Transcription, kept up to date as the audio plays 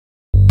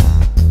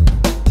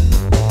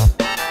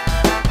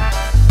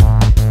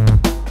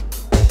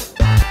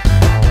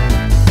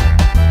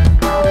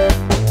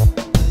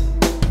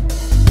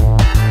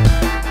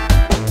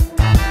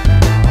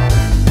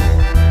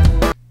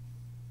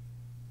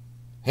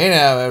Hey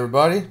now,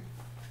 everybody.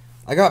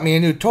 I got me a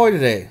new toy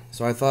today,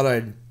 so I thought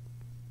I'd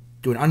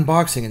do an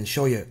unboxing and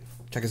show you.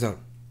 Check this out.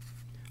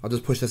 I'll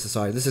just push this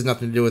aside. This has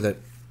nothing to do with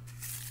it.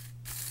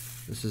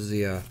 This is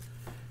the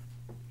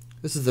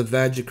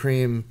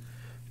Vagicream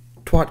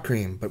Twat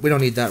Cream, but we don't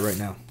need that right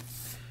now.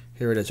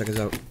 Here it is. Check this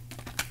out.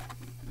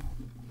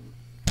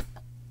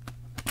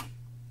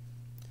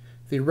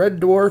 The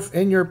Red Dwarf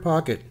in your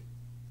pocket.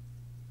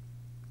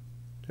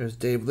 There's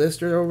Dave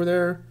Lister over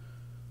there.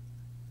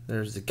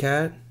 There's the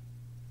cat.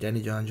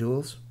 Danny John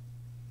Jules.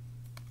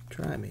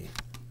 Try me.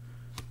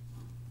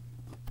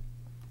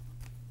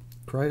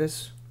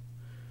 Critus.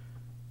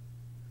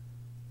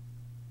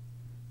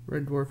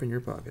 Red Dwarf in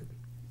your pocket.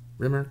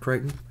 Rimmer,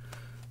 Crichton.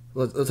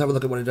 Let's have a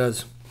look at what it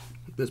does.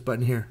 This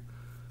button here.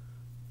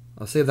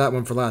 I'll save that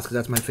one for last because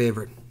that's my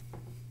favorite.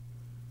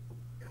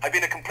 I've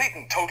been a complete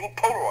and total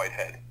Polaroid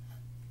head.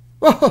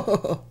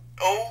 Whoa!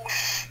 Oh,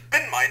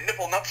 spin my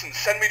nipple nuts and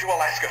send me to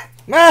Alaska.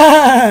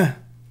 Ah!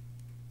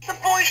 The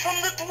boys from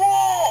the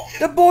dwarf!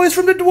 The boys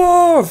from the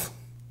dwarf!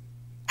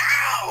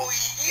 Ow,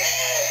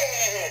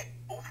 yeah!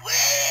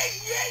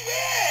 Yeah,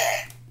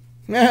 yeah!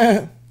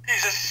 Yeah.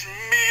 He's a smee.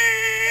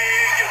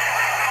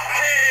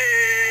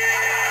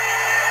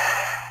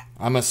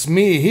 I'm a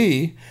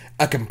smee-he,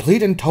 a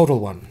complete and total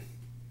one.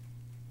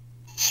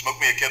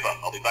 Smoke me a kipper.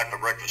 I'll be back for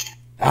breakfast.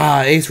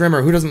 Ah, Ace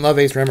Rimmer. Who doesn't love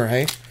Ace Rimmer,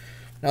 hey?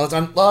 Now let's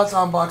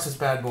unbox this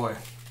bad boy.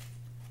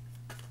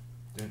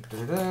 Dun,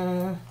 dun, dun,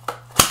 dun.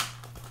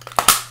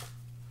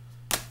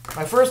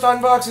 My first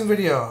unboxing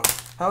video.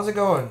 How's it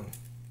going?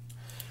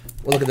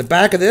 We'll look at the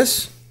back of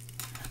this.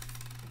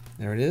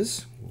 There it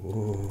is.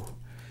 Ooh,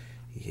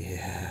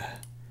 yeah.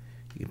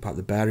 You can pop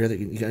the battery.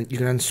 You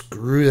can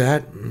unscrew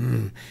that.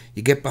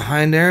 You get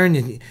behind there and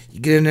you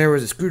get in there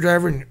with a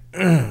screwdriver and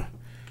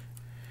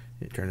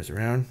you turn this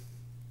around.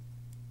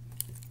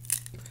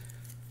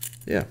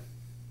 Yeah.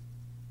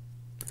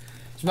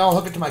 So now I'll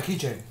hook it to my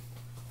keychain.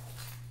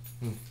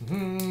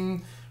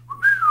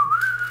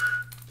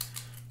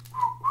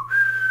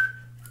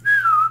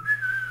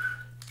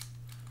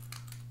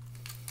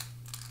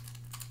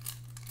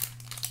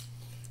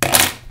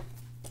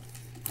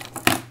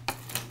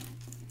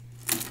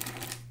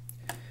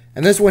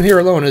 And this one here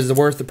alone is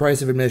worth the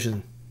price of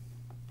admission.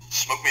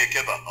 Smoke me a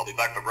kipper. I'll be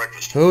back for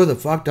breakfast. Who the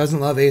fuck doesn't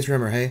love Ace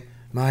Rimmer, hey?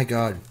 My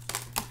God.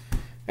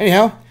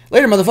 Anyhow,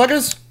 later,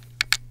 motherfuckers.